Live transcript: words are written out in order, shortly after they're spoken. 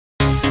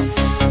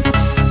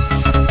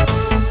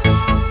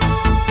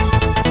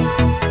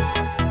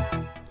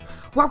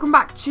Welcome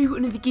back to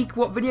another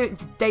GeekaWhat video. In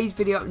today's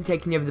video, I'm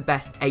taking you over the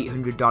best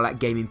 $800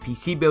 gaming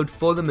PC build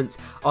for the months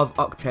of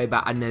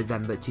October and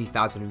November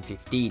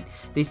 2015.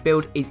 This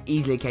build is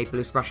easily capable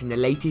of smashing the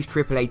latest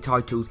AAA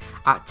titles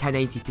at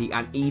 1080p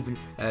and even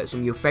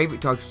some of your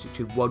favourite titles such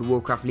as World of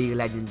Warcraft, League of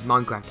Legends,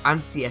 Minecraft and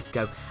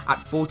CSGO at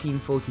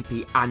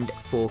 1440p and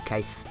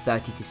 4K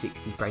 30 to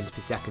 60 frames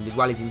per second, as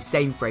well as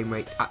insane frame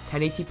rates at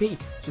 1080p.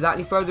 So without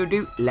any further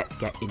ado, let's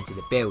get into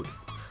the build.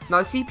 Now,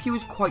 the CPU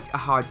is quite a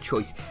hard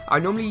choice. I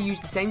normally use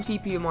the same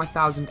CPU in my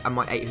 $1000 and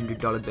my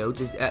 $800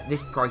 builds, as at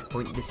this price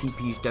point the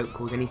CPUs don't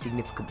cause any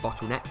significant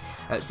bottleneck,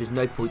 so there's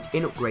no point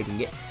in upgrading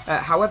it.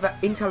 However,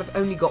 Intel have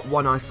only got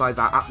one i5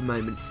 out at the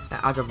moment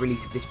as of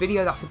release of this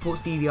video that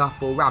supports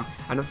DDR4 RAM,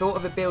 and I thought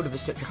of a build of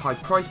such a high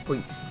price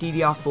point,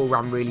 DDR4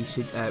 RAM really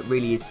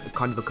is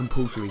kind of a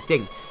compulsory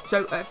thing.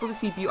 So for the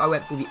CPU, I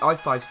went for the i5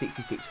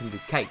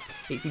 6600K.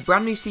 It's the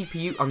brand new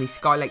CPU on the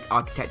Skylake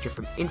architecture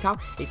from Intel.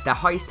 It's their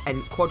highest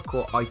end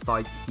quad-core i5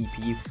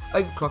 CPU,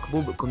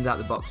 overclockable, but comes out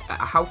of the box at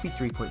a healthy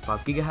 3.5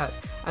 GHz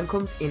and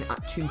comes in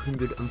at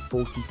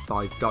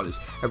 $245.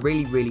 A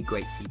really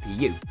great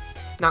CPU.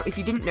 Now, if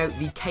you didn't know,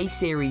 the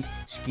K-series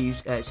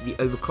SKUs, so the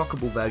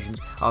overclockable versions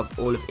of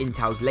all of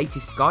Intel's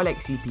latest Skylake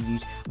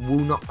CPUs, will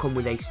not come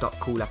with a stock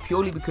cooler,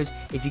 purely because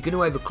if you're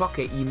going to overclock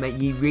it, you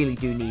really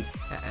do need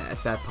a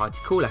third-party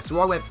cooler. So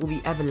I went for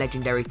the ever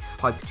legendary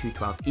Hyper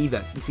 212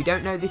 Evo. If you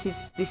don't know, this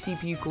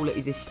CPU cooler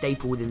is a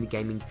staple within the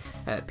gaming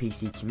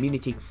PC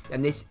community,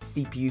 and this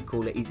CPU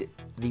cooler is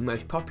the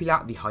most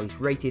popular, the highest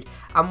rated,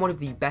 and one of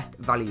the best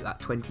value at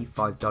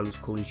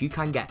 $25 coolers you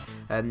can get.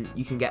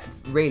 You can get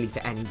really for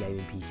any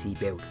gaming PC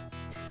build.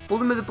 For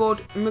the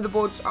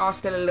motherboards are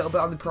still a little bit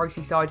on the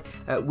pricey side,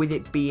 with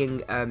it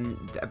being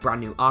a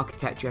brand new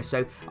architecture.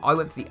 So I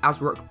went for the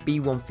ASRock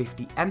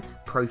B150M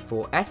Pro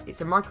 4S.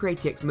 It's a micro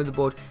ATX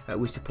motherboard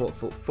with support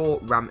for 4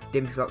 RAM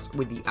DIMM slots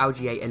with the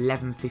LGA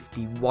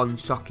 1151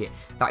 socket.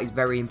 That is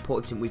very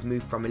important. We've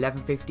moved from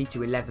 1150 to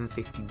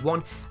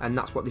 1151, and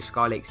that's what the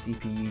Skylake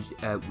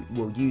CPUs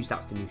will use.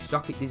 That's the new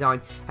socket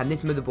design, and this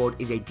motherboard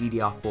is a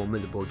DDR4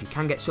 motherboard. You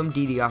can get some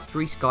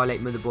DDR3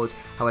 Skylake motherboards,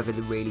 however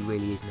there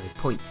really is no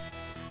point.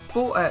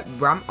 For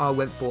RAM, I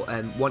went for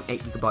 1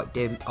 8GB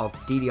DIMM of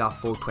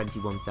DDR4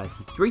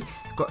 2133.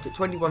 It's got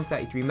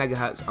 2133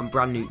 MHz on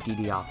brand new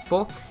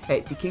DDR4.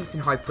 It's the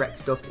Kingston HyperX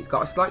stuff. It's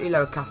got a slightly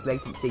lower cache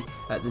latency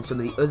than some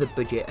of the other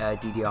budget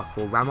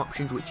DDR4 RAM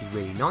options, which is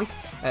really nice.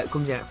 It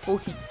comes in at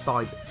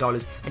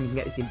 $45, and you can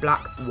get this in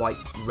black, white,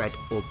 red,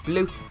 or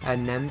blue.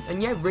 And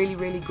yeah,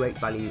 really great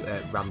value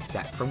RAM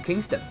set from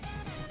Kingston.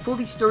 For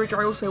the storage,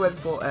 I also went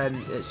for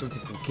something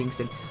from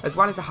Kingston, as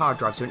well as a hard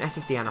drive, so an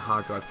SSD and a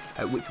hard drive,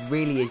 which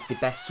really is the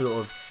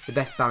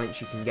best balance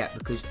you can get,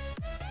 because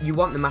you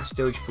want the mass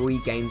storage for all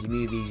your games, your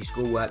movies, your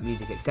schoolwork,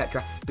 music,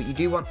 etc. But you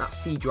do want that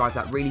C drive,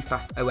 that really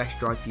fast OS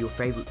drive for your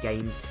favourite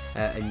games,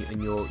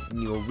 and your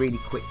really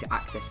quick to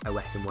access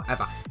OS and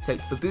whatever. So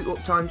for boot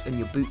up times and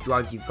your boot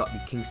drive, you've got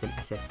the Kingston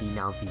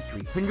SSDNow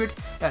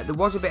V300. There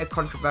was a bit of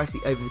controversy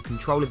over the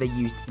controller they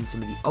used in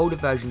some of the older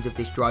versions of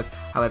this drive.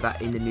 However,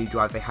 in the new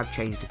drive, they have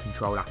changed the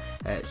controller,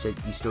 so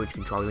the storage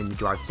controller in the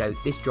drive. So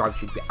this drive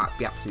should be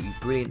absolutely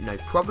brilliant, no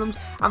problems.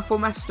 And for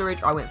mass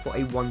storage, I went for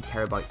a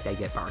 1TB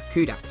Seagate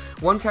Barracuda.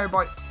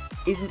 1TB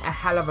isn't a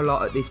hell of a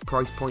lot at this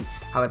price point.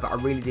 However, I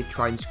really did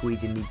try and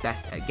squeeze in the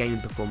best gaming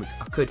performance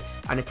I could,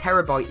 and a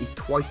terabyte is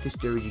twice the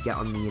storage you get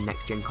on the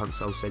next gen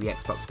consoles, so the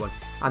Xbox One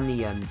and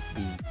the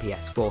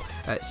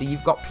PS4. So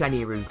you've got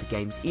plenty of room for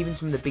games. Even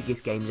some of the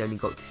biggest games only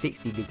got to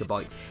 60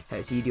 GB,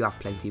 so you do have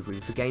plenty of room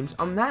for games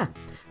on there.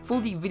 For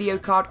the video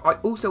card, I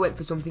also went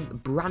for something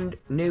brand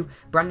new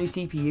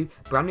CPU,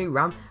 brand new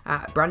RAM,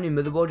 brand new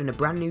motherboard, and a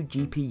brand new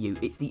GPU.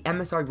 It's the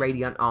MSI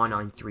Radeon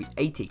R9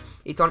 380.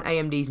 It's on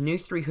AMD's new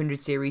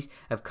 300 series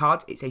of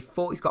cards. It's got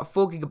a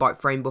 4GB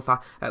frame buffer,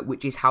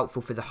 which is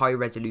helpful for the higher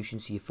resolution,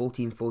 so your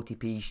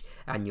 1440p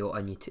and your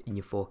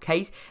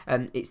 4Ks.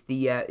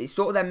 It's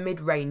sort of their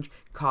mid-range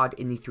card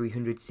in the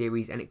 300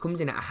 series, and it comes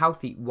in at a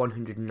healthy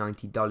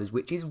 $190,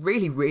 which is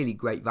really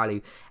great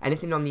value.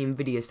 Anything on the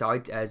Nvidia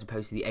side as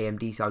opposed to the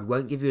AMD side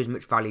won't give you as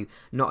much value,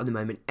 not at the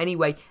moment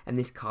anyway, and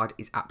this card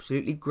is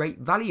absolutely great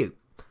value.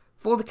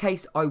 For the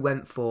case, I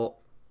went for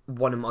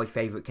one of my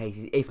favourite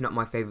cases, if not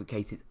my favourite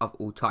cases of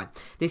all time.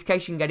 This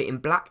case, you can get it in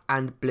black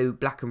and blue,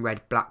 black and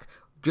red, black,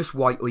 just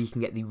white, or you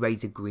can get the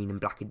razor green and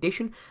black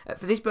edition.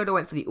 For this build, I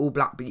went for the all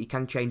black, but you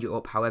can change it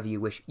up however you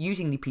wish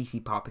using the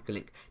PC part picker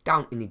link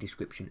down in the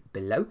description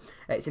below.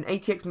 It's an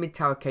ATX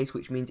mid-tower case,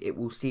 which means it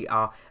will see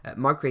our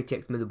micro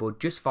ATX motherboard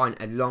just fine,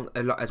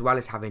 as well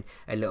as having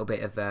a little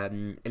bit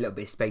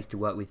of space to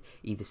work with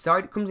either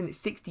side. It comes in at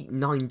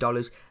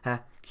 $69.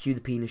 Cue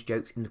the penis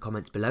jokes in the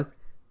comments below.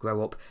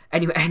 Grow up.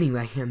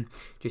 Anyway,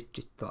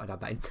 just thought I'd add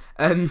that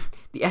in.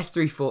 The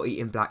S340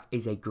 in black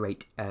is a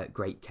great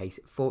case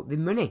for the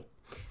money.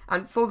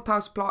 And for the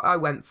power supply, I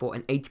went for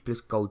an 80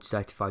 plus gold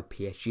certified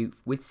PSU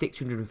with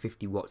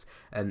 650 watts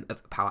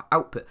of power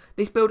output.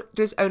 This build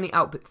does only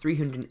output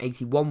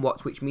 381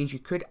 watts, which means you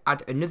could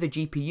add another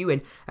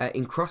GPU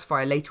in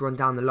Crossfire later on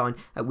down the line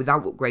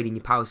without upgrading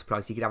your power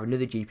supply, so you could have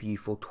another GPU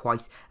for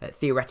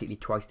theoretically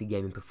twice the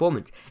gaming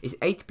performance. It's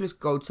 80 plus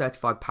gold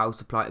certified power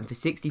supply, and for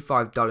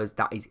 $65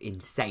 that is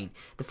insane.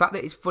 The fact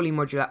that it's fully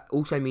modular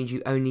also means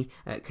you only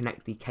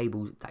connect the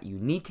cables that you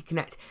need to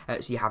connect,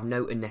 so you have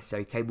no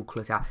unnecessary cable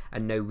clutter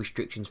and no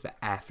restrictions for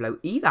airflow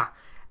either.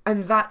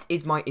 And that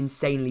is my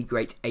insanely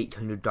great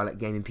 $800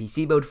 gaming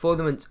PC build for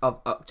the months of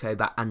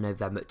October and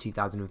November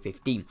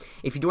 2015.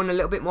 If you do want a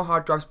little bit more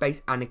hard drive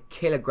space and a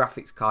killer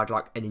graphics card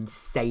like an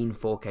insane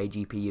 4K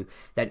GPU,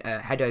 then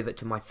head over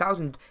to my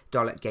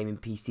 $1,000 gaming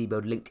PC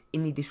build linked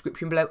in the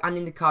description below and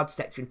in the cards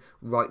section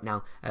right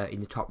now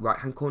in the top right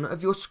hand corner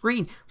of your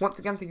screen. Once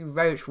again, thank you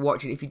very much for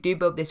watching. If you do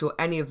build this or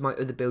any of my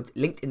other builds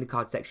linked in the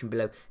card section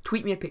below,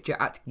 tweet me a picture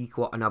at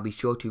GeekaWhat and I'll be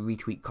sure to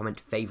retweet, comment,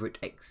 favourite,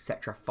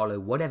 etc. follow,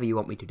 whatever you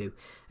want me to do.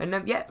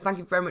 And yeah, thank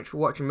you very much for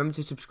watching. Remember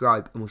to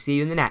subscribe, and we'll see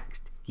you in the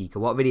next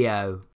GeekaWhat video.